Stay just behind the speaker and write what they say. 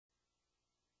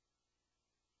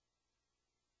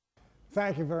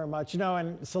Thank you very much. You know,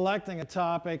 in selecting a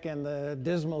topic in the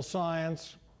dismal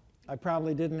science, I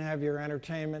probably didn't have your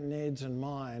entertainment needs in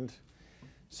mind.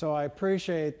 So I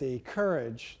appreciate the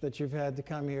courage that you've had to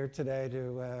come here today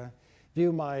to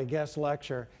view my guest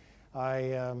lecture.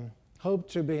 I hope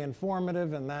to be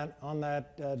informative, and on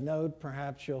that note,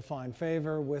 perhaps you'll find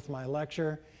favor with my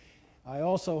lecture. I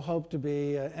also hope to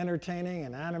be entertaining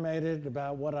and animated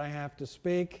about what I have to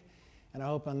speak, and I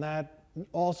hope on that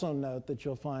also note that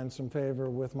you'll find some favor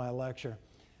with my lecture.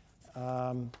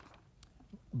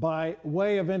 By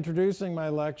way of introducing my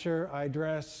lecture, I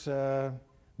address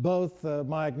both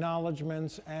my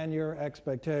acknowledgments and your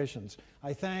expectations.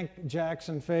 I thank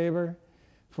Jackson Faber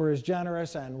for his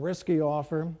generous and risky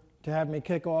offer to have me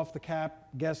kick off the CAP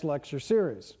guest lecture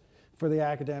series for the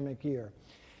academic year.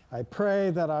 I pray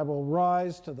that I will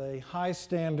rise to the high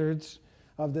standards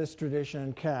of this tradition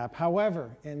in CAP.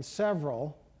 However, in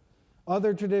several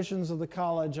other traditions of the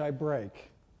college I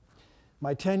break.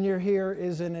 My tenure here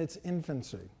is in its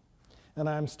infancy, and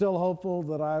I'm still hopeful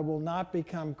that I will not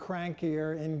become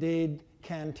crankier, indeed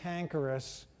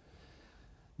cantankerous,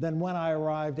 than when I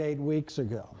arrived 8 weeks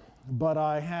ago. But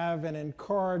I have an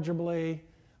incorrigibly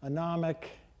anomic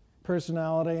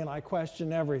personality, and I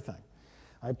question everything.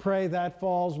 I pray that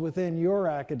falls within your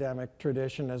academic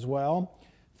tradition as well,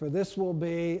 for this will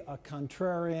be a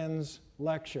contrarian's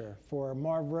lecture. For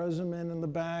Marv Rosenman in the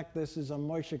back, this is a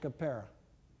Moshe Kapera.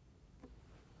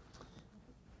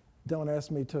 Don't ask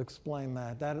me to explain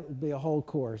that. That will be a whole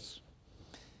course.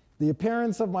 The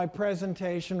appearance of my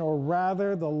presentation, or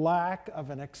rather the lack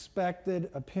of an expected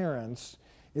appearance,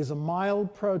 is a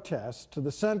mild protest to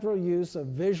the central use of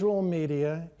visual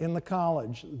media in the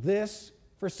college. This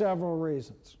for several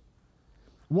reasons.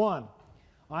 One,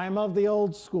 I am of the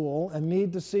old school and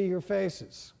need to see your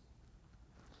faces.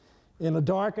 In a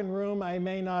darkened room, I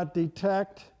may not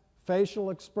detect facial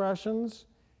expressions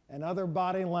and other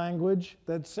body language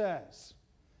that says,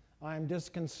 I am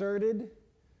disconcerted,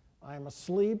 I am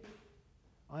asleep,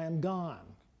 I am gone.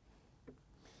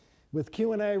 With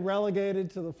Q&A relegated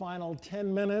to the final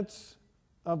 10 minutes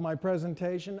of my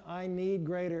presentation, I need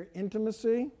greater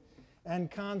intimacy and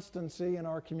constancy in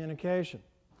our communication.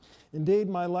 Indeed,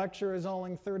 my lecture is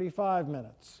only 35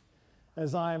 minutes,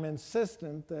 as I am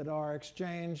insistent that our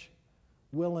exchange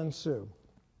will ensue.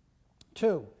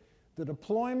 Two, the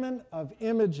deployment of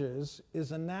images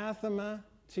is anathema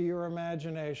to your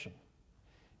imagination.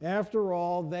 After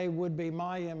all, they would be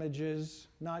my images,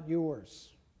 not yours.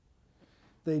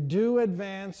 They do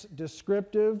advance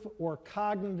descriptive or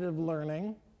cognitive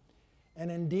learning,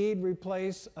 and indeed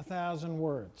replace 1,000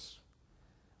 words.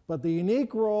 But the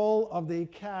unique role of the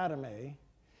academy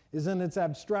is in its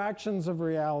abstractions of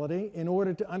reality in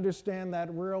order to understand that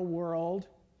real world,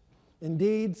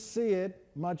 indeed see it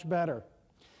much better.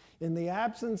 In the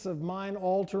absence of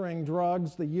mind-altering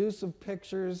drugs, the use of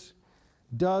pictures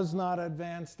does not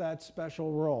advance that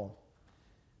special role.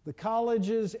 The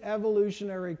college's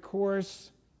evolutionary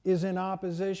course is in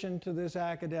opposition to this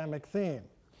academic theme.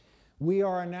 We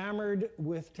are enamored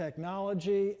with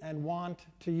technology and want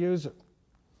to use it.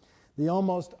 The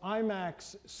almost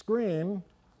IMAX screen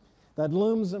that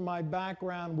looms in my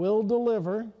background will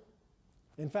deliver,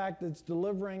 in fact, it's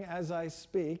delivering as I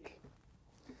speak,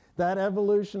 that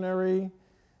evolutionary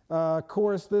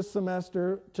course this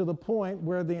semester to the point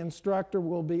where the instructor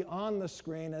will be on the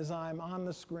screen as I'm on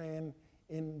the screen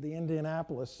in the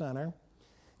Indianapolis Center,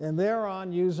 and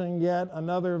thereon using yet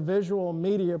another visual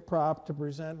media prop to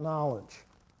present knowledge.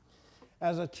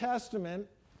 As a testament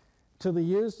to the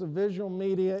use of visual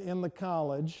media in the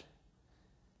college,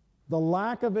 the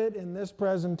lack of it in this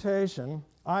presentation,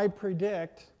 I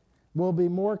predict, will be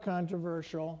more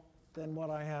controversial than what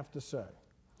I have to say.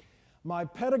 My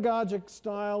pedagogic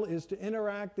style is to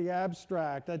interact the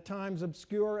abstract, at times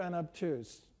obscure and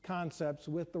obtuse, concepts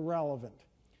with the relevant,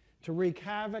 to wreak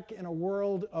havoc in a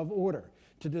world of order,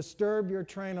 to disturb your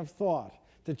train of thought,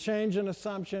 to change an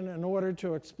assumption in order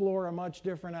to explore a much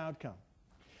different outcome.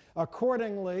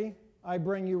 Accordingly, I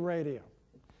bring you radio,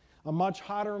 a much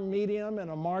hotter medium in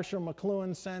a Marshall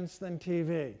McLuhan sense than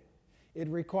TV. It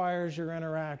requires your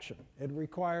interaction. It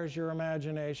requires your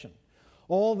imagination.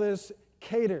 All this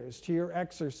caters to your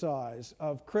exercise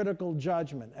of critical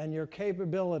judgment and your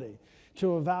capability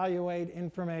to evaluate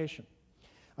information.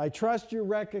 I trust you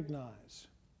recognize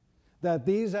that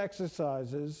these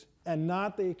exercises, and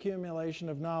not the accumulation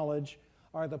of knowledge,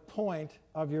 are the point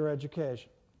of your education.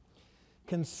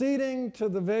 Conceding to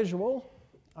the visual,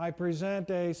 I present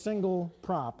a single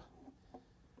prop.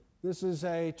 This is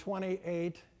a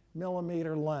 28mm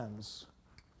lens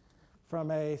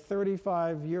from a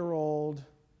 35-year-old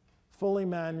fully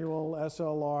manual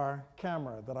SLR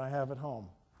camera that I have at home.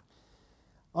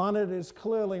 On it is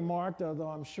clearly marked, although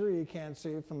I'm sure you can't see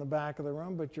it from the back of the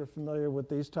room, but you're familiar with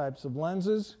these types of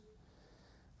lenses,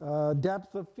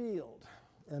 depth of field.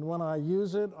 And when I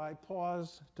use it, I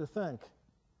pause to think.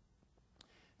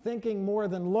 Thinking more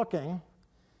than looking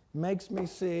makes me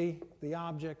see the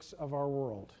objects of our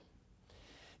world.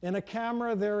 In a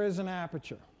camera, there is an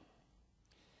aperture,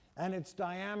 and its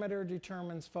diameter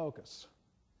determines focus.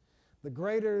 The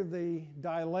greater the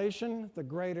dilation, the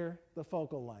greater the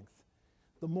focal length,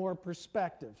 the more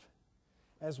perspective,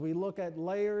 as we look at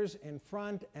layers in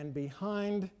front and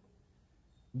behind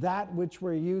that which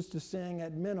we're used to seeing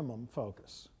at minimum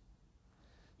focus.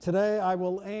 Today, I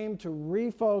will aim to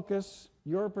refocus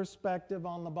your perspective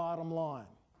on the bottom line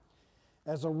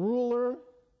as a ruler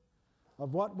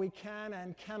of what we can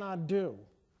and cannot do,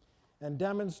 and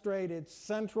demonstrate its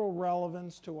central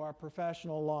relevance to our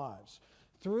professional lives.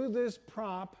 Through this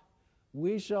prop,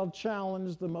 we shall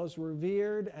challenge the most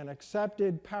revered and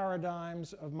accepted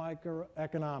paradigms of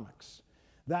microeconomics,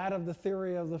 that of the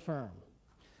theory of the firm.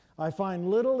 I find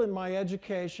little in my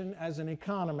education as an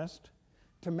economist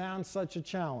to mount such a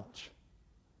challenge.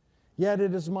 Yet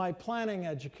it is my planning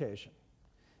education,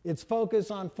 its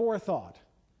focus on forethought,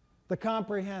 the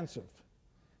comprehensive,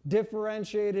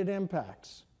 differentiated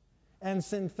impacts, and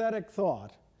synthetic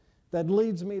thought that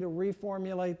leads me to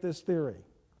reformulate this theory.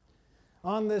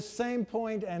 On this same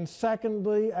point, and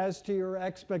secondly, as to your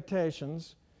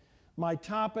expectations, my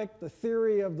topic, the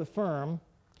theory of the firm,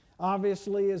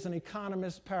 obviously is an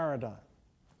economist paradigm.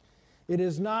 It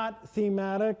is not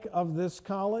thematic of this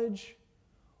college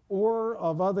or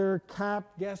of other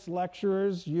CAP guest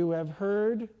lecturers you have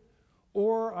heard,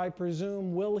 or I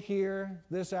presume will hear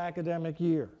this academic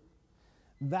year.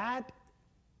 That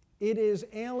it is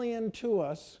alien to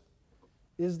us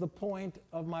is the point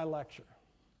of my lecture.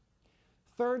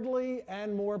 Thirdly,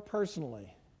 and more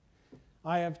personally,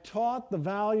 I have taught the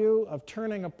value of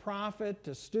turning a profit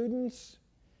to students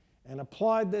and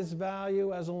applied this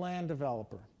value as a land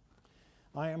developer.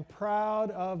 I am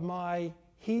proud of my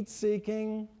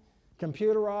heat-seeking,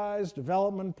 computerized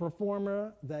development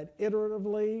performer that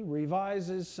iteratively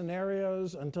revises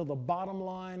scenarios until the bottom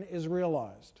line is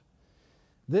realized.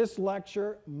 This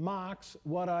lecture mocks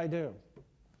what I do.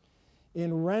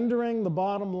 In rendering the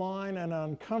bottom line an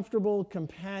uncomfortable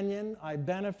companion, I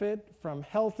benefit from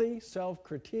healthy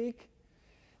self-critique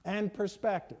and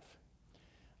perspective.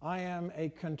 I am a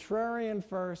contrarian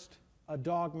first, a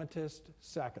dogmatist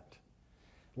second.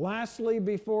 Lastly,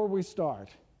 before we start,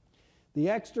 the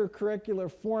extracurricular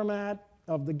format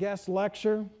of the guest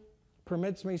lecture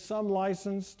permits me some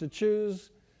license to choose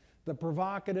the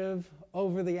provocative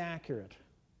over the accurate.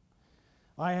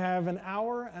 I have an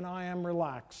hour and I am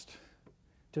relaxed.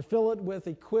 To fill it with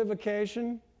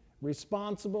equivocation,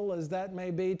 responsible as that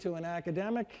may be to an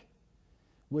academic,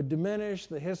 would diminish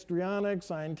the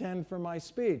histrionics I intend for my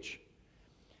speech.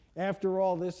 After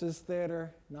all, this is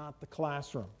theater, not the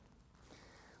classroom.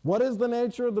 What is the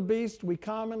nature of the beast we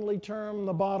commonly term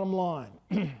the bottom line?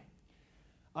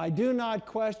 I do not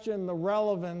question the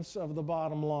relevance of the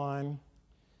bottom line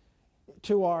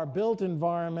to our built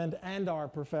environment and our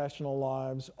professional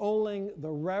lives, only the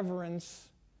reverence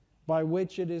by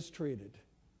which it is treated.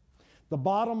 The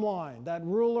bottom line, that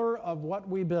ruler of what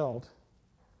we build,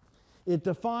 it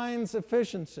defines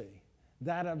efficiency,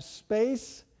 that of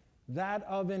space, that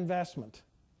of investment.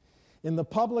 In the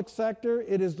public sector,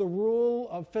 it is the rule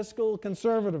of fiscal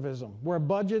conservatism, where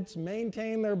budgets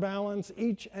maintain their balance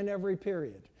each and every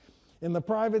period. In the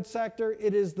private sector,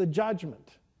 it is the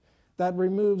judgment that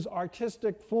removes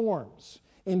artistic forms,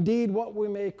 indeed what we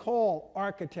may call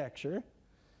architecture,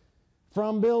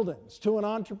 from buildings. To an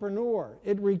entrepreneur,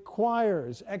 it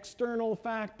requires external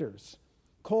factors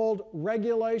called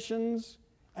regulations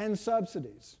and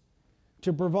subsidies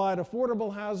to provide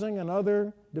affordable housing and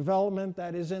other development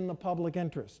that is in the public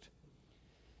interest.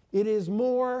 It is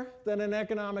more than an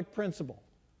economic principle.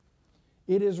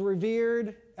 It is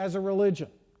revered as a religion.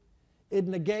 It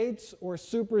negates or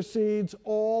supersedes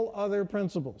all other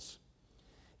principles.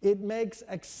 It makes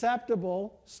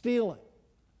acceptable stealing,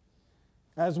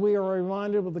 as we are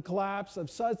reminded with the collapse of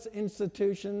such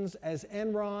institutions as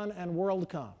Enron and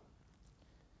WorldCom.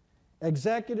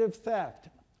 Executive theft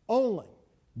only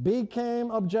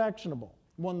became objectionable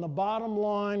when the bottom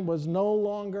line was no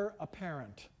longer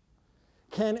apparent.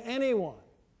 Can anyone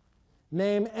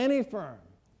name any firm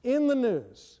in the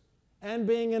news and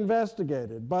being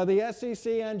investigated by the SEC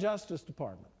and Justice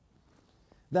Department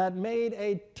that made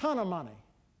a ton of money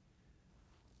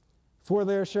for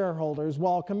their shareholders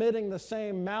while committing the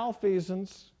same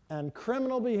malfeasance and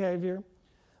criminal behavior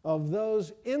of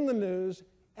those in the news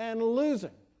and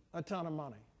losing a ton of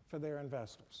money for their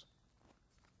investors.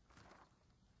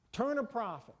 Turn a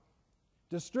profit,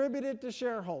 distribute it to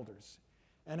shareholders,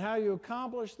 and how you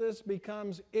accomplish this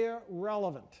becomes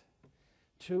irrelevant.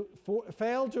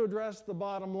 Fail to address the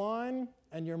bottom line,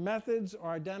 and your methods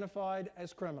are identified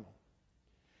as criminal.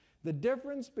 The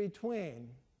difference between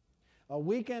a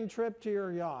weekend trip to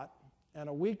your yacht and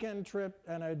a weekend trip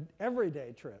and an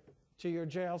everyday trip to your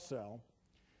jail cell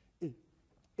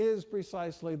is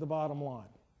precisely the bottom line.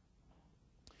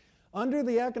 Under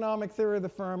the economic theory of the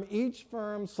firm, each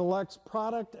firm selects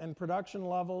product and production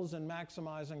levels in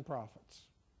maximizing profits.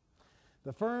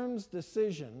 The firm's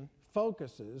decision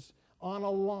focuses on a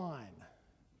line,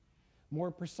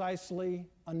 more precisely,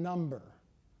 a number.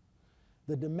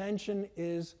 The dimension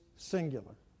is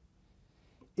singular.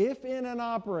 If in an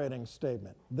operating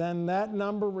statement, then that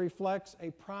number reflects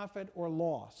a profit or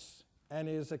loss and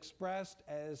is expressed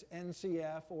as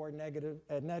NCF or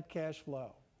net cash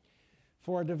flow.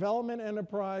 For a development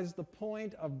enterprise, the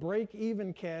point of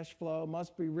break-even cash flow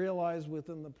must be realized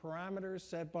within the parameters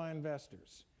set by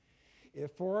investors.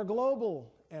 If for a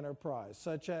global enterprise,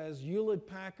 such as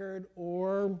Hewlett-Packard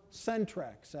or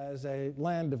Centrex as a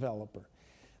land developer,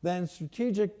 then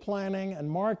strategic planning and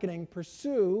marketing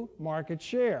pursue market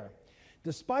share.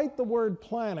 Despite the word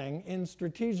planning in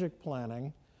strategic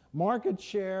planning, market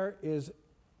share is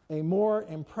a more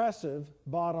impressive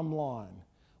bottom line,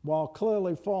 while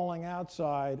clearly falling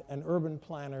outside an urban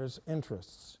planner's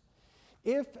interests.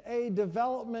 If a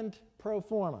development pro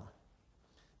forma,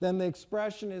 then the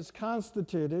expression is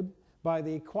constituted by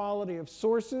the equality of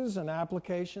sources and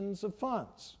applications of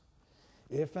funds.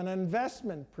 If an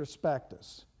investment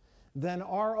prospectus, then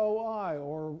ROI,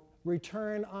 or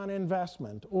return on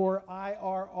investment, or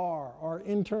IRR, or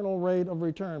internal rate of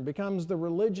return, becomes the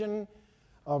religion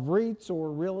of REITs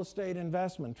or real estate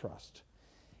investment trust.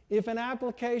 If an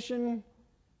application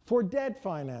for debt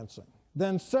financing,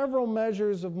 then several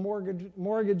measures of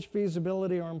mortgage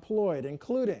feasibility are employed,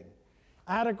 including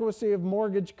adequacy of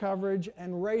mortgage coverage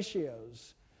and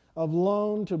ratios of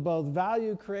loan to both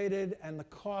value created and the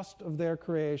cost of their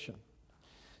creation.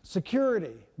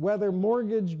 Security, whether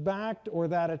mortgage-backed or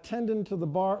that attendant to the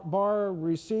borrower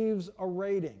receives a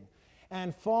rating,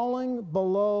 and falling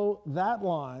below that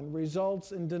line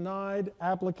results in denied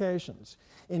applications.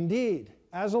 Indeed,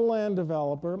 as a land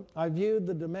developer, I viewed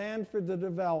the demand for the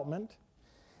development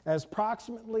as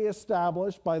proximately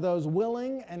established by those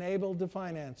willing and able to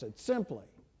finance it. Simply,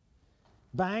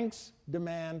 banks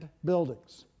demand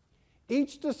buildings.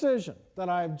 Each decision that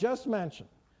I have just mentioned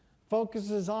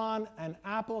focuses on an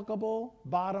applicable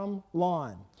bottom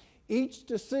line. Each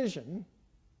decision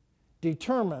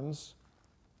determines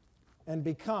and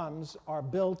becomes our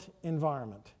built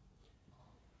environment.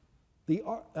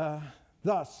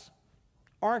 Thus,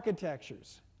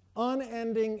 architecture's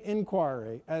unending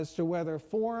inquiry as to whether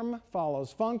form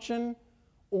follows function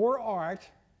or art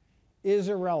is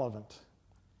irrelevant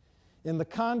in the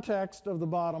context of the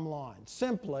bottom line.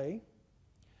 Simply,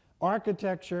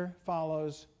 architecture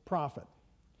follows profit.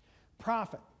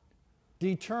 Profit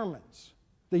determines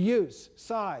the use,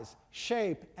 size,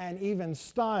 shape, and even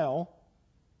style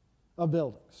of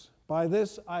buildings. By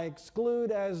this, I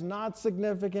exclude as not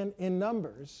significant in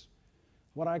numbers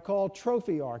what I call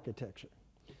trophy architecture,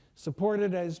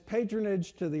 supported as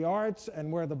patronage to the arts and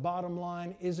where the bottom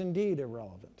line is indeed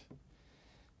irrelevant.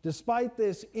 Despite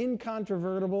this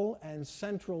incontrovertible and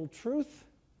central truth,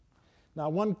 now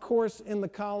one course in the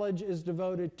college is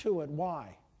devoted to it.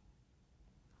 Why?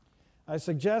 I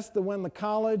suggest that when the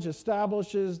college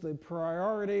establishes the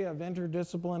priority of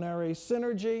interdisciplinary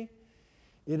synergy,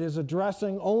 it is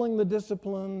addressing only the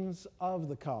disciplines of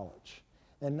the college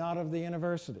and not of the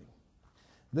university.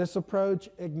 This approach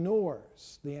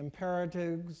ignores the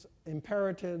imperatives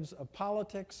of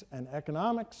politics and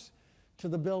economics to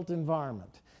the built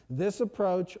environment. This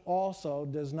approach also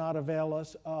does not avail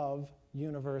us of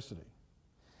university.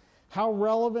 How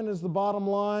relevant is the bottom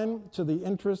line to the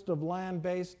interest of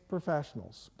land-based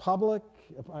professionals? Private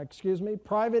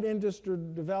industry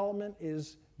development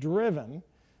is driven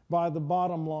by the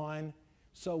bottom line,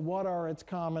 so what are its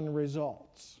common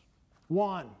results?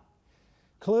 One,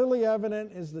 clearly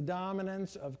evident is the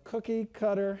dominance of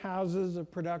cookie-cutter houses of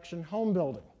production home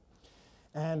building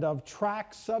and of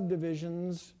tract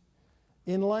subdivisions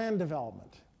in land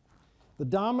development. The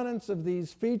dominance of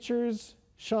these features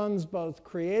shuns both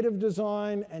creative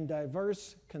design and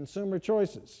diverse consumer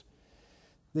choices.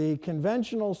 The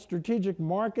conventional strategic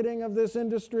marketing of this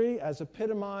industry, as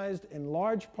epitomized in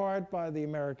large part by the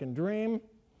American dream,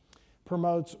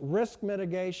 promotes risk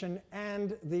mitigation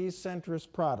and these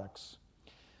centrist products.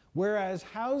 Whereas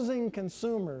housing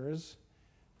consumers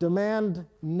demand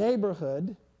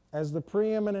neighborhood as the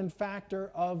preeminent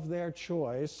factor of their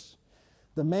choice,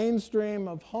 the mainstream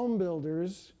of home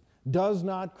builders does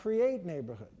not create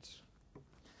neighborhoods.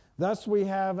 Thus, we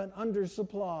have an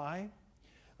undersupply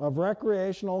of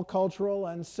recreational, cultural,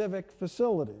 and civic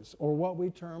facilities, or what we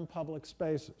term public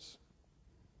spaces.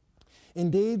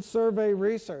 Indeed, survey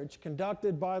research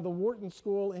conducted by the Wharton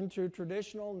School into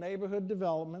traditional neighborhood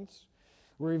developments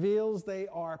reveals they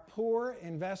are poor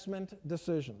investment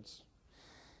decisions.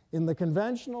 In the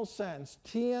conventional sense,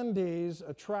 TNDs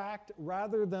attract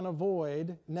rather than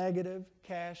avoid negative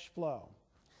cash flow.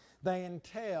 They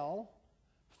entail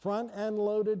front-end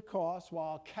loaded costs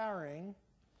while carrying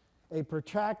a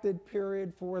protracted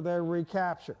period for their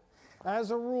recapture.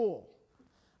 As a rule,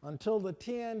 until the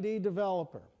TND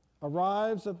developer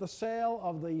arrives at the sale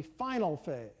of the final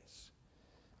phase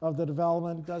of the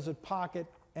development, does it pocket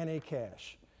any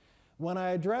cash. When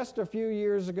I addressed a few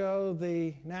years ago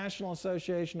the National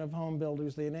Association of Home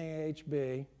Builders, the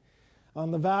NAHB,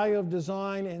 on the value of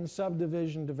design in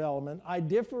subdivision development, I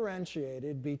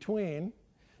differentiated between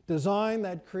design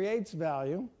that creates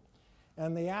value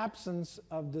and the absence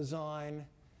of design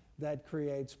that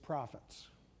creates profits.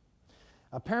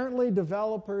 Apparently,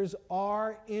 developers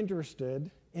are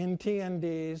interested in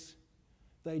TNDs,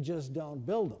 they just don't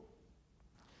build them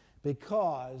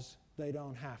because they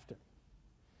don't have to.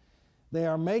 They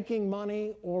are making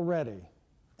money already,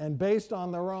 and based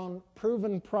on their own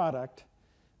proven product,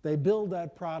 they build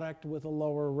that product with a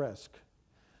lower risk.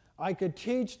 I could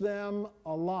teach them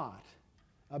a lot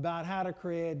about how to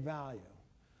create value.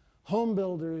 Home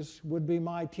builders would be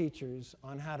my teachers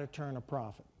on how to turn a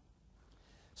profit.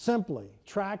 Simply,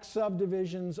 tract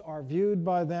subdivisions are viewed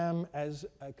by them as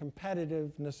a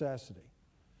competitive necessity.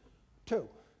 2,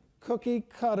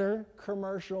 cookie-cutter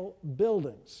commercial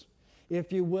buildings,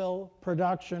 if you will,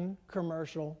 production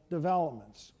commercial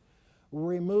developments.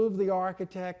 Remove the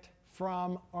architect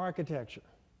from architecture.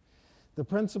 The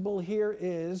principle here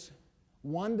is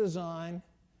one design,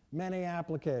 many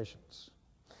applications,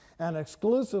 and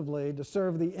exclusively to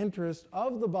serve the interest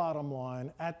of the bottom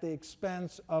line at the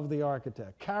expense of the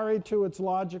architect, carried to its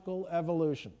logical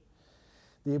evolution.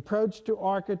 The approach to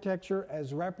architecture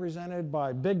as represented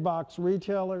by big box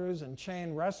retailers and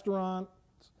chain restaurants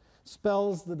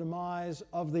spells the demise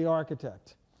of the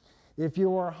architect. If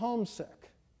you are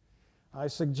homesick, I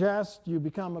suggest you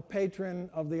become a patron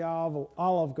of the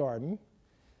Olive Garden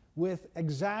with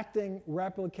exacting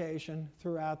replication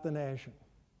throughout the nation.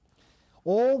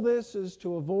 All this is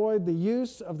to avoid the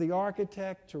use of the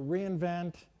architect to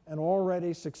reinvent an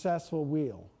already successful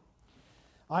wheel.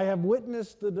 I have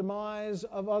witnessed the demise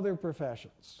of other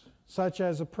professions, such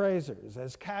as appraisers,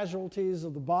 as casualties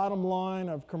of the bottom line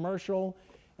of commercial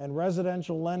and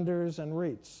residential lenders and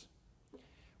REITs.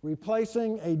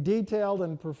 Replacing a detailed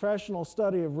and professional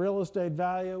study of real estate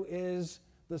value is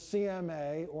the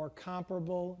CMA, or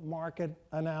comparable market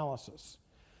analysis.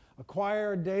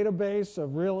 Acquire a database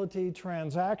of realty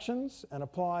transactions and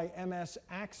apply MS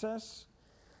Access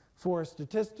for a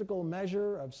statistical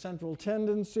measure of central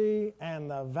tendency,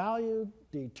 and the value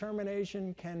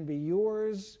determination can be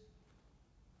yours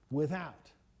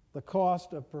without the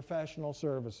cost of professional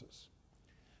services.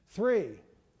 3,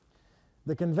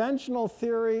 the conventional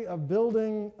theory of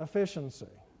building efficiency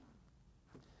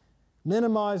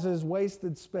minimizes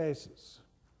wasted spaces,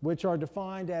 which are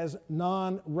defined as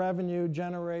non-revenue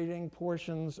generating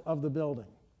portions of the building.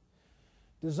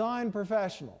 Design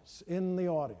professionals in the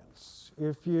audience,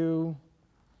 if you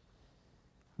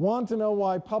want to know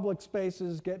why public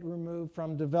spaces get removed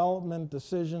from development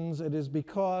decisions, it is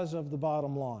because of the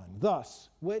bottom line. Thus,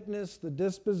 witness the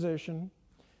disposition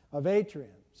of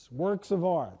atriums, works of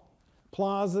art,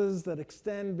 plazas that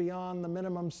extend beyond the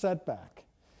minimum setback,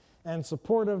 and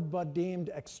supportive but deemed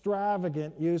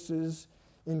extravagant uses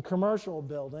in commercial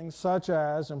buildings such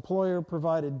as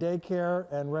employer-provided daycare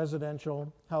and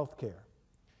residential health care.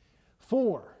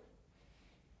 4,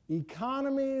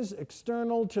 economies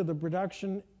external to the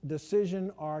production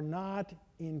decision are not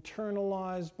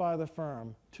internalized by the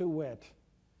firm, to wit.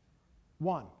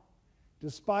 1,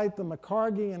 despite the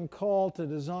McCarthyan call to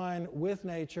design with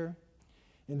nature,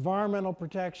 environmental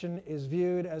protection is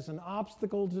viewed as an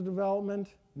obstacle to development,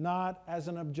 not as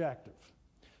an objective.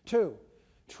 2,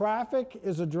 traffic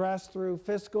is addressed through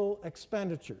fiscal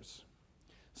expenditures,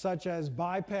 such as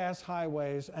bypass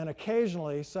highways and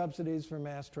occasionally subsidies for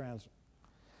mass transit.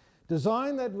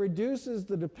 Design that reduces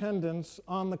the dependence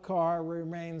on the car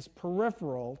remains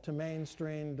peripheral to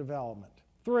mainstream development.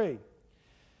 3,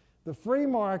 The free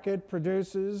market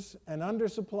produces an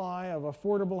undersupply of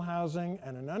affordable housing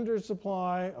and an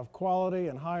undersupply of quality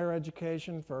and higher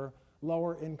education for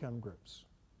lower income groups.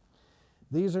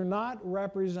 These are not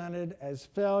represented as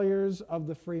failures of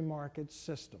the free market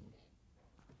system,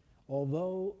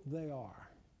 although they are.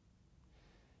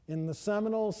 In the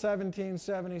seminal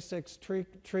 1776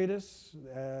 treatise,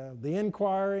 The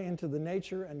Inquiry into the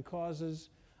Nature and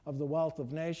Causes of the Wealth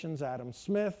of Nations, Adam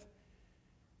Smith,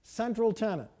 central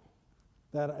tenet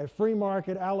that a free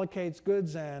market allocates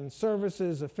goods and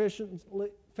services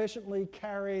efficiently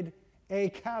carried a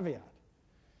caveat: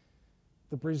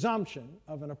 the presumption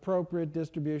of an appropriate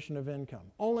distribution of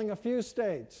income. Only a few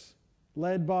states,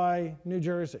 led by New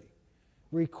Jersey,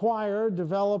 require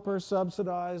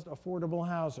developer-subsidized affordable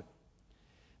housing.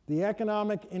 The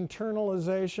economic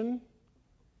internalization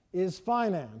is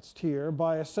financed here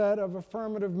by a set of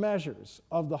affirmative measures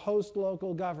of the host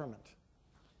local government,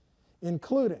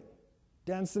 including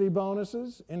density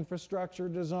bonuses, infrastructure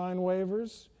design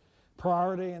waivers,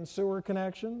 priority and sewer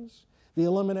connections, the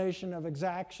elimination of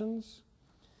exactions,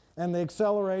 and the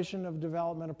acceleration of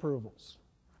development approvals.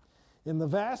 In the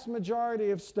vast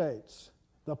majority of states,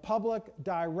 the public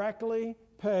directly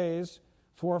pays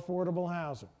for affordable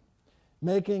housing,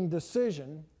 making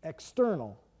decision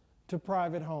external to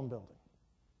private home building.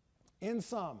 In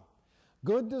sum,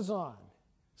 good design,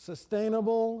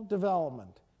 sustainable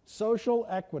development, social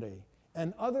equity,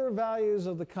 and other values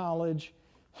of the college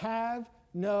have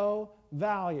no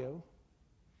value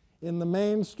in the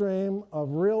mainstream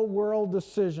of real-world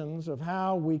decisions of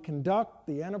how we conduct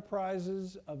the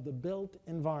enterprises of the built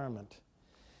environment.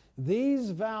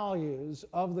 These values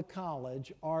of the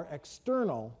college are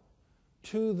external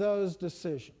to those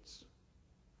decisions.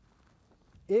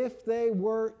 If they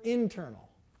were internal,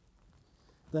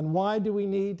 then why do we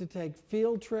need to take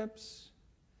field trips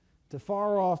to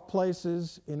far-off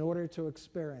places in order to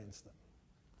experience them?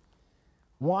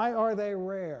 Why are they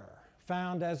rare,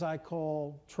 found as I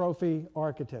call trophy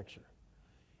architecture?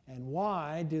 And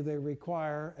why do they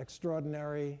require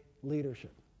extraordinary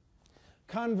leadership?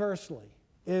 Conversely,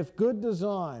 if good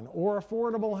design or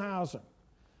affordable housing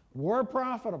were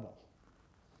profitable,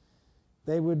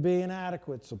 they would be in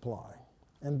adequate supply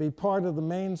and be part of the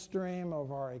mainstream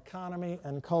of our economy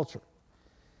and culture.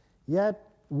 Yet,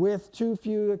 with too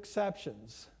few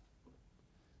exceptions,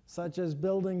 such as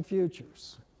building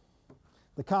futures,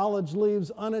 the college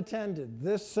leaves unattended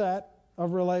this set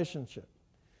of relationship.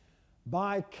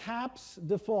 By CAP's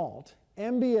default,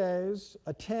 MBAs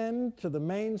attend to the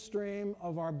mainstream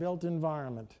of our built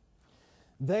environment.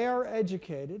 They are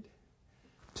educated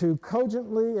to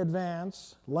cogently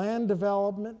advance land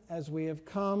development as we have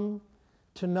come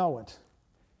to know it.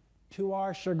 To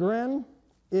our chagrin,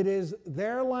 it is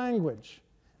their language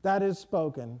that is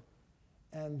spoken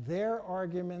and their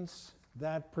arguments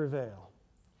that prevail.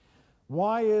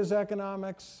 Why is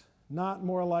economics not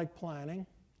more like planning?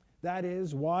 That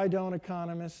is, why don't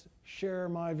economists share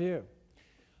my view?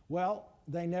 Well,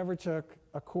 they never took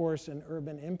a course in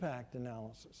urban impact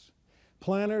analysis.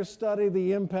 Planners study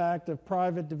the impact of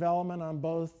private development on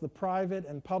both the private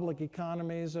and public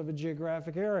economies of a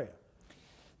geographic area.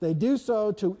 They do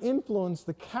so to influence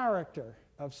the character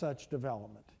of such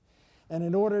development and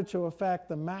in order to effect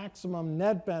the maximum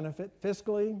net benefit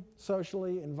fiscally,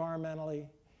 socially, environmentally,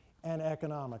 and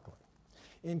economically.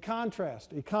 In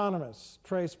contrast, economists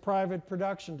trace private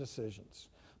production decisions,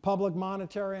 public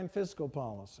monetary and fiscal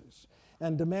policies,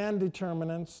 and demand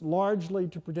determinants largely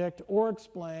to predict or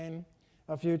explain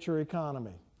a future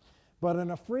economy. But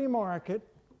in a free market,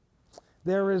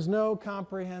 there is no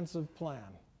comprehensive plan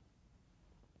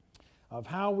of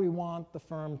how we want the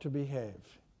firm to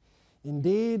behave.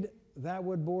 Indeed, that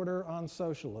would border on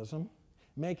socialism,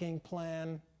 making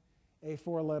plan a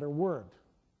four-letter word.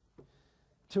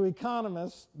 To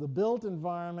economists, the built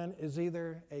environment is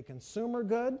either a consumer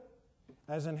good,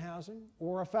 as in housing,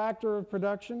 or a factor of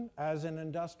production, as in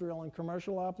industrial and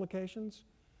commercial applications,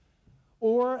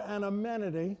 or an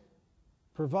amenity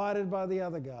provided by the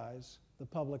other guys, the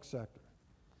public sector.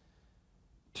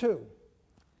 2,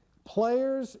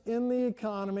 players in the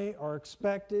economy are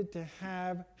expected to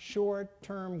have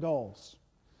short-term goals,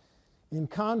 in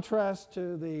contrast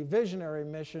to the visionary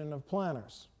mission of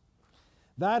planners.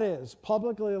 That is,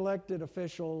 publicly elected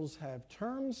officials have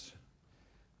terms,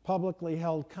 publicly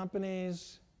held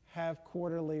companies have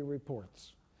quarterly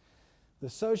reports. The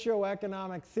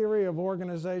socioeconomic theory of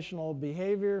organizational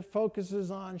behavior focuses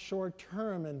on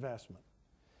short-term investment.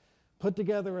 Put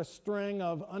together a string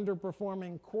of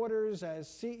underperforming quarters as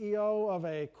CEO of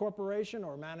a corporation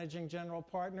or managing general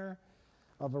partner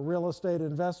of a real estate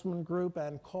investment group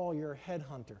and call your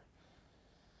headhunter.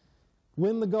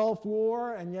 Win the Gulf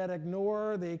War and yet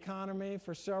ignore the economy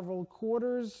for several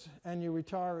quarters, and you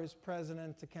retire as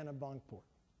president to Kennebunkport.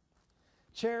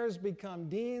 Chairs become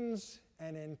deans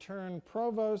and in turn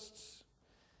provosts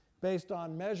based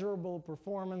on measurable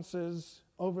performances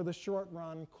over the short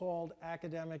run called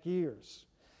academic years.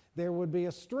 There would be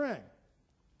a string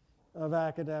of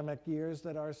academic years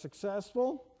that are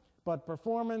successful, but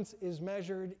performance is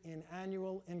measured in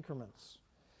annual increments.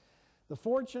 The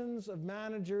fortunes of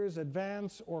managers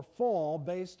advance or fall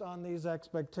based on these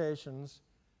expectations.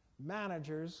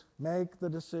 Managers make the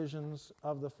decisions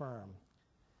of the firm.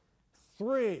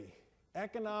 3,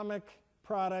 economic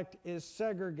product is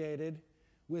segregated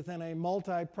within a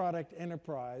multi-product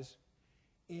enterprise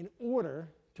in order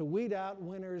to weed out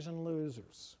winners and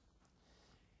losers.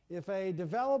 If a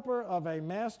developer of a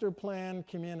master plan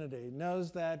community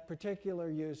knows that particular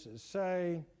uses,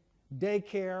 say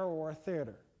daycare or a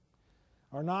theater,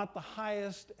 are not the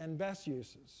highest and best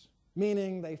uses,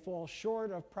 meaning they fall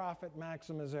short of profit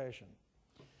maximization,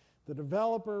 the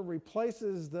developer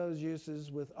replaces those uses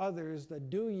with others that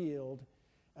do yield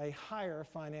a higher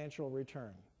financial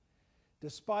return.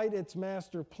 Despite its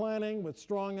master planning with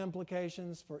strong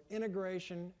implications for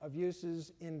integration of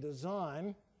uses in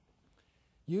design,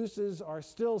 uses are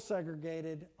still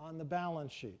segregated on the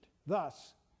balance sheet.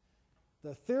 Thus,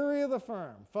 the theory of the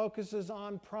firm focuses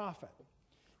on profit,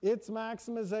 its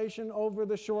maximization over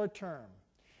the short term,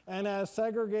 and as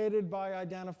segregated by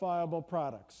identifiable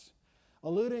products.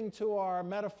 Alluding to our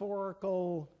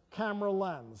metaphorical camera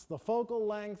lens, the focal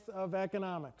length of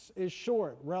economics is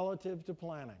short relative to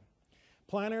planning.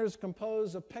 Planners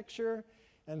compose a picture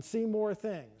and see more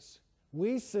things.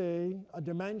 We see a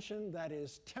dimension that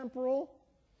is temporal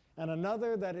and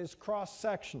another that is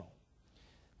cross-sectional.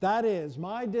 That is,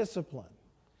 my discipline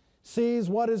sees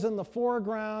what is in the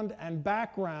foreground and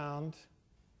background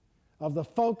of the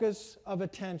focus of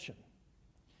attention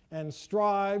and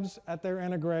strives at their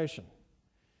integration.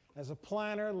 As a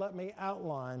planner, let me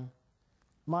outline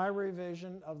my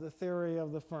revision of the theory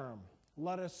of the firm.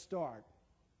 Let us start.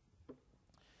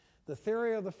 The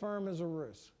theory of the firm is a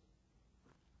ruse.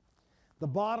 The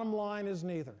bottom line is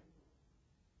neither.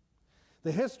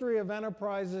 The history of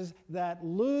enterprises that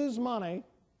lose money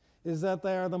is that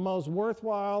they are the most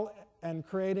worthwhile and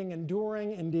creating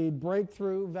enduring, indeed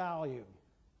breakthrough value.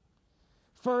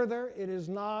 Further, it is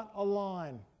not a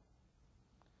line.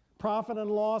 Profit and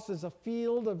loss is a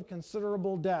field of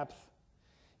considerable depth.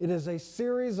 It is a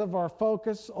series of our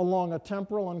focus along a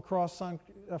temporal and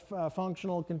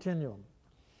cross-functional continuum.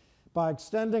 By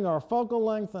extending our focal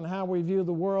length and how we view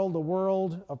the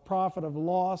world of profit, of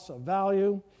loss, of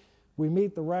value, we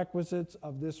meet the requisites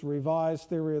of this revised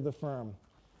theory of the firm.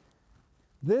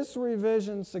 This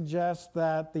revision suggests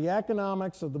that the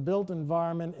economics of the built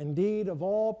environment, indeed of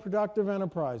all productive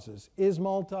enterprises, is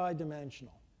multidimensional.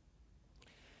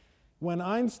 When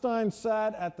Einstein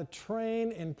sat at the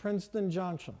train in Princeton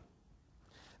Junction,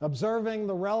 observing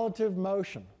the relative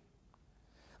motion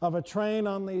of a train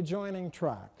on the adjoining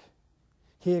track,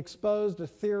 he exposed a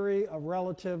theory of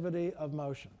relativity of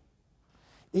motion.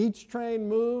 Each train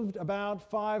moved about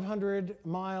 500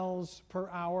 miles per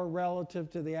hour relative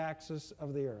to the axis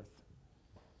of the Earth.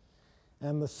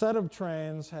 And the set of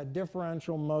trains had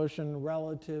differential motion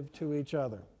relative to each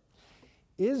other.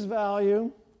 Is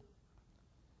value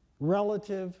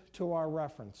relative to our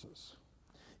references?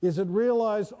 Is it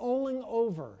realized only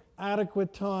over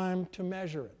adequate time to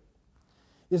measure it?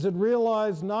 Is it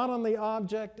realized not on the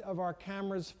object of our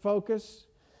camera's focus,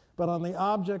 but on the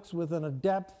objects within a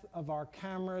depth of our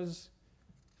camera's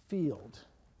field?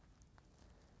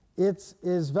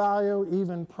 Is value,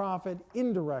 even profit,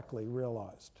 indirectly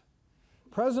realized?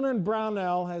 President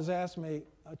Brownell has asked me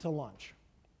to lunch.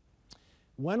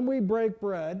 When we break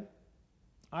bread,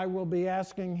 I will be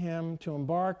asking him to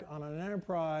embark on an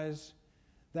enterprise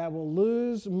that will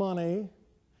lose money,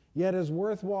 yet is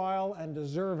worthwhile and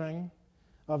deserving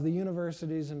of the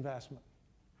university's investment.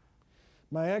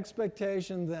 My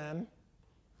expectation then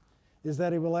is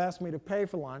that he will ask me to pay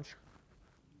for lunch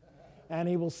and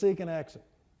he will seek an exit.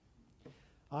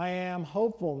 I am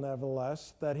hopeful,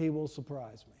 nevertheless, that he will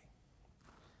surprise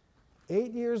me.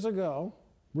 8 years ago,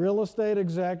 real estate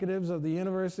executives of the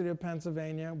University of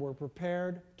Pennsylvania were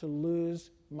prepared to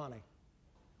lose money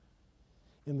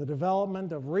in the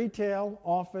development of retail,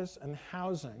 office, and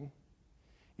housing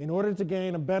in order to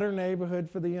gain a better neighborhood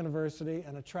for the university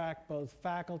and attract both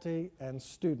faculty and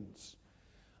students.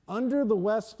 Under the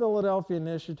West Philadelphia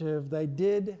Initiative, they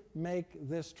did make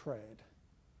this trade.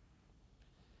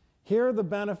 Here the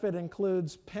benefit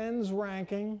includes Penn's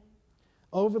ranking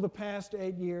over the past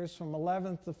 8 years from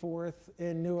 11th to 4th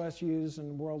in New SU's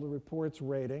and World Report's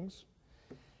ratings,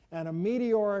 and a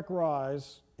meteoric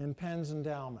rise in Penn's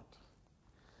endowment.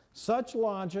 Such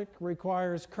logic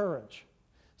requires courage.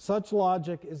 Such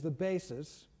logic is the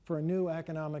basis for a new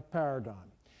economic paradigm.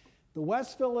 The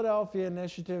West Philadelphia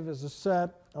Initiative is a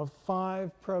set of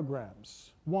 5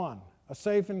 programs. 1, a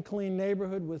safe and clean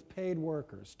neighborhood with paid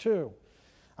workers. 2,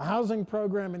 a housing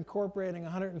program incorporating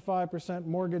 105%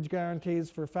 mortgage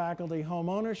guarantees for faculty home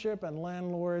ownership and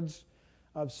landlords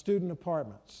of student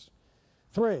apartments.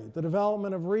 3, the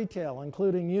development of retail,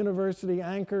 including university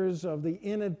anchors of the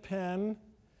Inn at Penn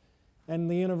and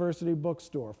the university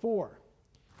bookstore. 4,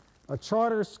 a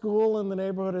charter school in the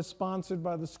neighborhood is sponsored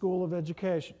by the School of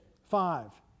Education. 5,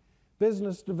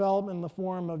 business development in the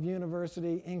form of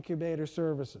university incubator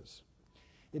services.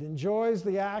 It enjoys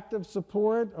the active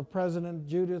support of President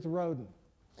Judith Rodin.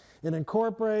 It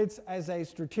incorporates as a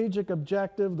strategic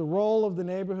objective the role of the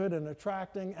neighborhood in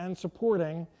attracting and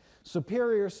supporting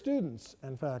superior students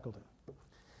and faculty.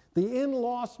 The Inn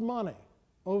lost money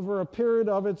over a period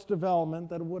of its development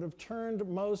that would have turned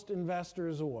most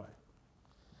investors away.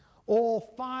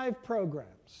 All 5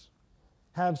 programs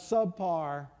have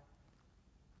subpar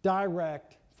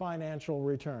direct financial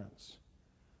returns.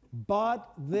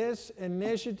 But this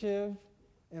initiative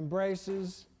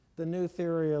embraces the new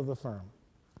theory of the firm.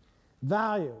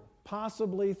 Value,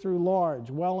 possibly through large,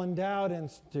 well-endowed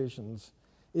institutions,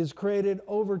 is created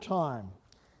over time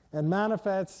and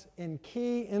manifests in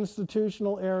key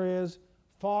institutional areas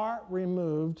far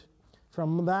removed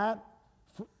from that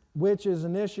which is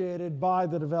initiated by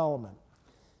the development.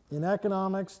 In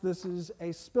economics, this is a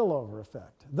spillover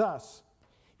effect. Thus,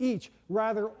 each,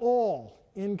 rather all,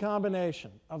 in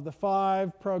combination of the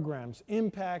 5 programs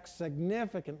impacts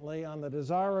significantly on the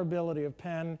desirability of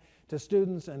Penn to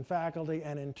students and faculty,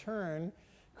 and in turn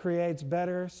creates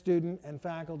better student and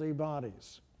faculty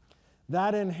bodies.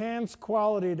 That enhanced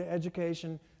quality to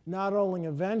education not only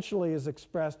eventually is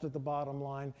expressed at the bottom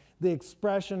line, the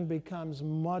expression becomes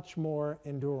much more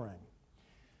enduring.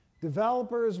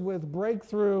 Developers with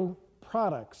breakthrough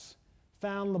products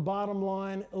found the bottom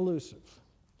line elusive.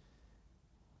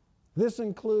 This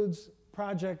includes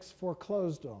projects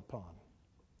foreclosed upon.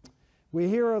 We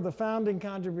hear of the founding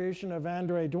contribution of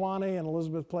Andre Dwani and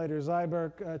Elizabeth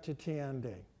Plater-Zyberk to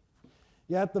TND.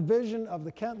 Yet the vision of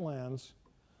the Kentlands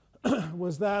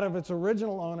was that of its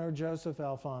original owner, Joseph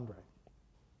Alfondre.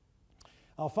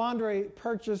 Alfondre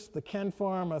purchased the Kent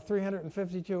farm of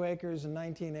 352 acres in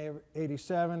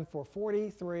 1987 for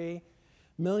 $43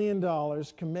 million,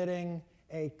 committing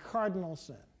a cardinal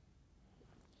sin.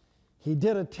 He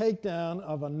did a takedown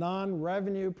of a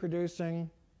non-revenue producing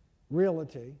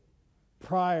realty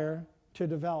prior to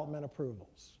development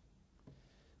approvals.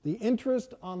 The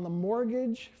interest on the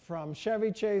mortgage from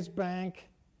Chevy Chase Bank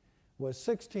was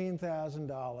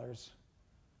 $16,000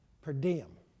 per diem.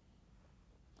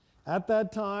 At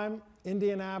that time,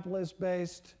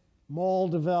 Indianapolis-based mall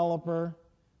developer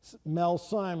Mel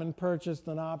Simon purchased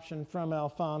an option from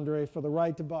Alfondre for the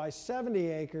right to buy 70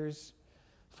 acres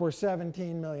for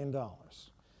 $17 million.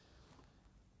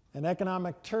 An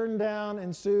economic turndown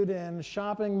ensued in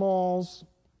shopping malls,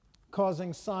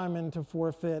 causing Simon to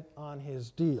forfeit on his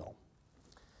deal.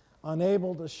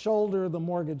 Unable to shoulder the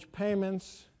mortgage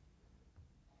payments,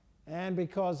 and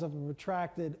because of a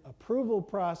protracted approval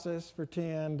process for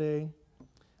TND,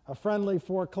 a friendly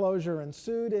foreclosure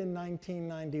ensued in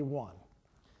 1991.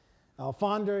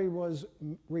 Alfondre was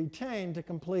retained to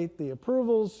complete the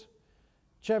approvals.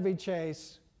 Chevy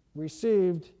Chase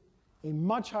received a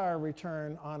much higher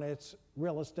return on its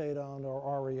real estate owned,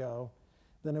 or REO,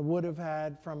 than it would have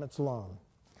had from its loan.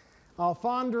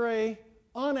 Alfondre,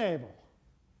 unable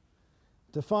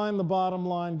to find the bottom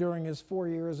line during his 4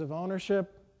 years of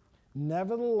ownership,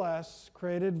 nevertheless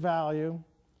created value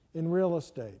in real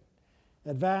estate,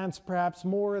 advanced perhaps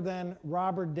more than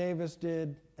Robert Davis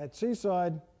did at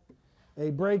Seaside,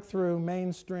 a breakthrough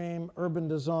mainstream urban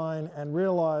design, and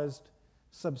realized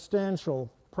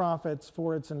substantial profits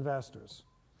for its investors.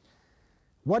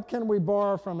 What can we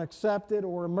borrow from accepted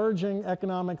or emerging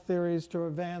economic theories to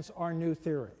advance our new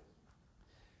theory?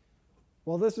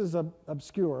 Well, this is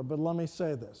obscure, but let me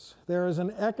say this. There is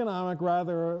an economic,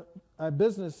 rather a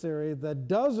business theory that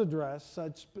does address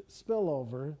such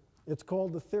spillover. It's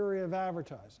called the theory of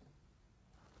advertising.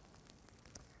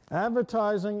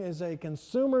 Advertising is a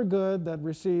consumer good that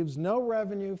receives no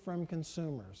revenue from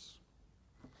consumers.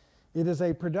 It is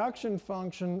a production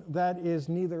function that is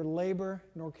neither labor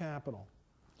nor capital.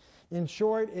 In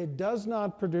short, it does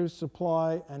not produce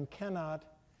supply and cannot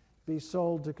be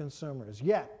sold to consumers.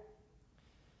 Yet,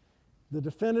 The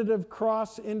definitive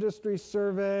cross-industry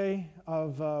survey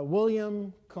of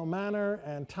William Kahn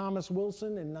and Thomas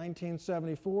Wilson in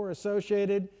 1974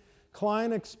 associated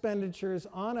client expenditures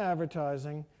on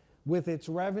advertising with its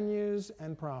revenues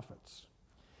and profits.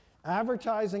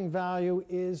 Advertising value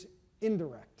is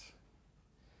indirect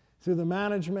through the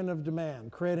management of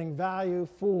demand, creating value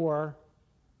for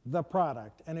the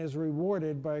product, and is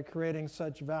rewarded by creating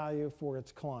such value for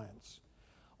its clients.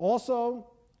 Also,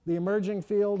 the emerging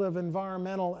field of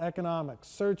environmental economics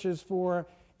searches for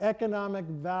economic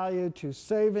value to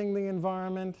saving the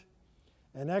environment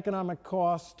and economic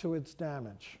costs to its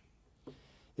damage.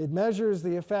 It measures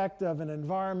the effect of an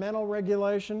environmental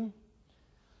regulation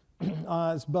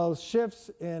as both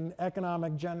shifts in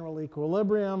economic general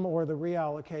equilibrium or the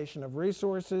reallocation of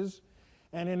resources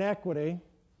and inequity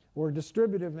or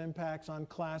distributive impacts on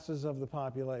classes of the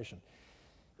population.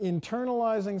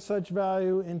 Internalizing such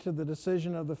value into the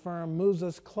decision of the firm moves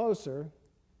us closer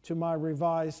to my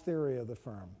revised theory of the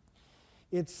firm.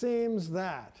 It seems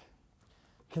that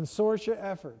consortia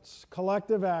efforts,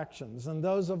 collective actions, and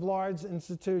those of large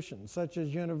institutions such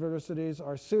as universities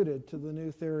are suited to the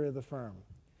new theory of the firm.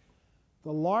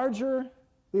 The larger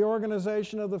the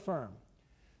organization of the firm,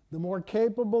 the more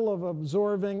capable of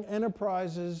absorbing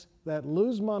enterprises that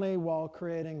lose money while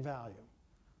creating value.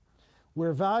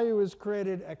 Where value is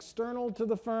created external to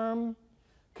the firm,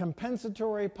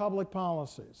 compensatory public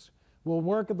policies will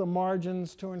work at the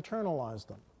margins to internalize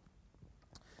them.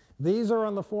 These are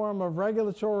in the form of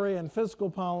regulatory and fiscal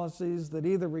policies that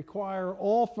either require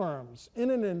all firms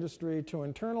in an industry to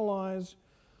internalize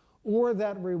or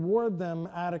that reward them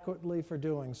adequately for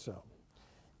doing so.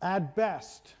 At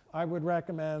best, I would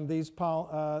recommend these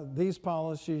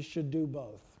policies should do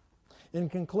both. In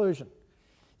conclusion,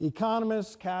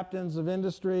 economists, captains of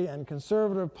industry, and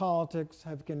conservative politics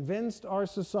have convinced our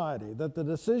society that the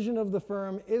decision of the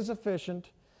firm is efficient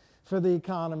for the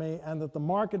economy and that the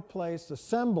marketplace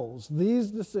assembles these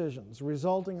decisions,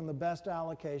 resulting in the best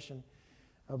allocation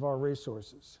of our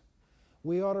resources.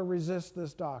 We ought to resist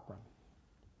this doctrine.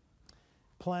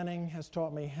 Planning has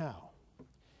taught me how.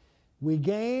 We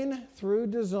gain through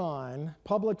design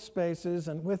public spaces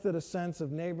and with it a sense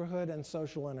of neighborhood and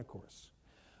social intercourse.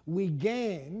 We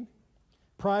gain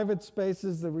private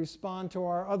spaces that respond to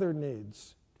our other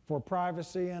needs for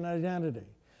privacy and identity.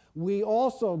 We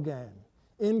also gain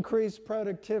increased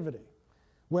productivity,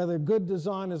 whether good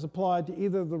design is applied to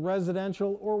either the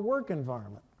residential or work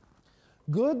environment.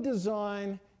 Good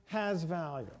design has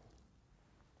value.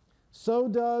 So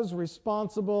does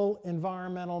responsible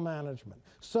environmental management.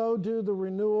 So do the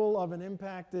renewal of an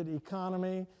impacted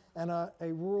economy and a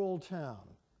rural town,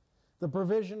 the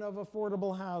provision of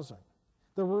affordable housing,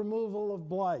 the removal of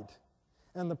blight,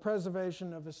 and the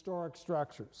preservation of historic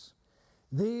structures.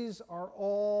 These are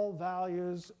all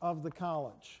values of the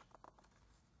college.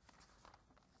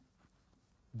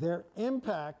 Their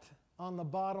impact on the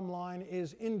bottom line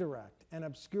is indirect and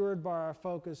obscured by our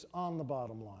focus on the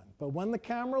bottom line. But when the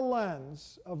camera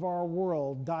lens of our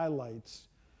world dilates,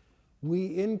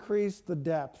 we increase the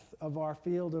depth of our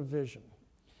field of vision.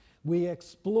 We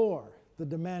explore the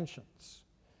dimensions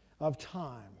of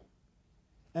time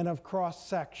and of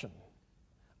cross-section,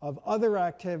 of other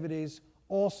activities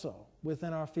also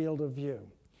within our field of view.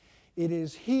 It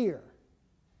is here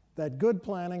that good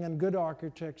planning and good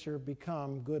architecture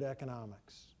become good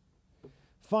economics.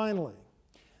 Finally,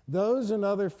 those in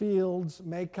other fields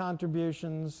make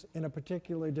contributions in a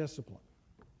particular discipline.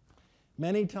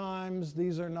 Many times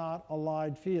these are not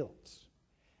allied fields,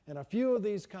 and a few of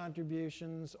these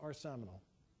contributions are seminal.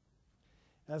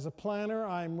 As a planner,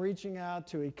 I'm reaching out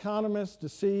to economists to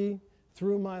see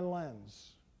through my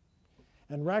lens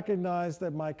and recognize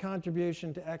that my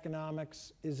contribution to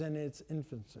economics is in its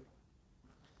infancy.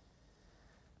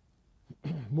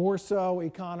 More so,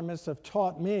 economists have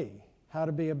taught me how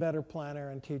to be a better planner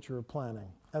and teacher of planning.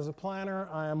 As a planner,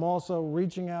 I am also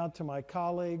reaching out to my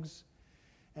colleagues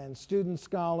and student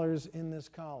scholars in this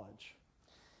college.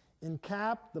 In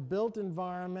CAP, the built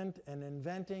environment and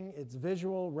inventing its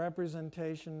visual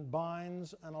representation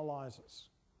binds and allies.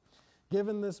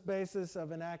 Given this basis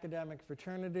of an academic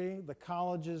fraternity, the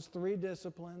college's three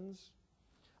disciplines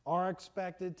are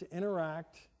expected to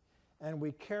interact, and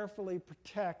we carefully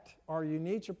protect our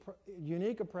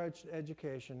unique approach to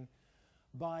education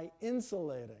by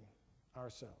insulating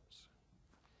ourselves.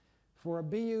 For a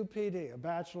BUPD, a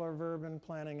Bachelor of Urban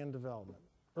Planning and Development,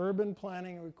 urban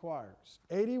planning requires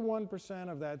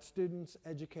 81% of that student's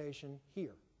education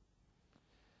here.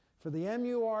 For the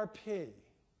MURP,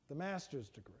 the master's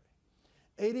degree,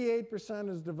 88%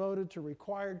 is devoted to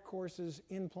required courses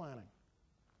in planning.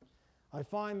 I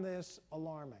find this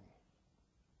alarming.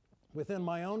 within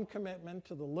my own commitment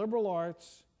to the liberal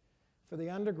arts for the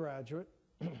undergraduate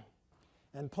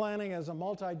and planning as a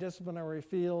multidisciplinary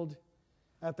field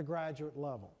at the graduate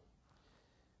level.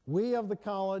 We of the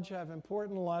college have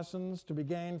important lessons to be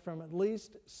gained from at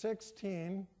least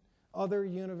 16 other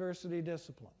university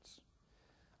disciplines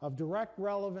of direct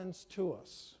relevance to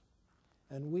us,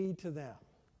 and we to them.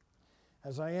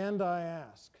 As I end, I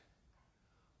ask,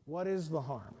 what is the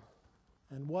harm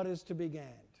and what is to be gained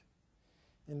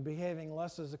in behaving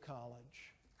less as a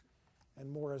college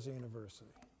and more as a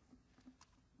university?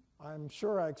 I'm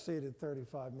sure I exceeded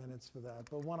 35 minutes for that,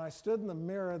 but when I stood in the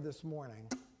mirror this morning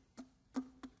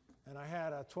and I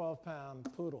had a 12-pound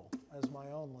poodle as my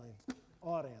only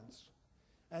audience,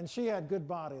 and she had good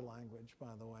body language, by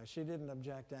the way. She didn't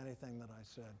object to anything that I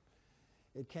said.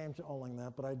 It came to owning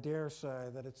that, but I dare say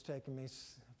that it's taken me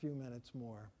a few minutes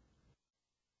more.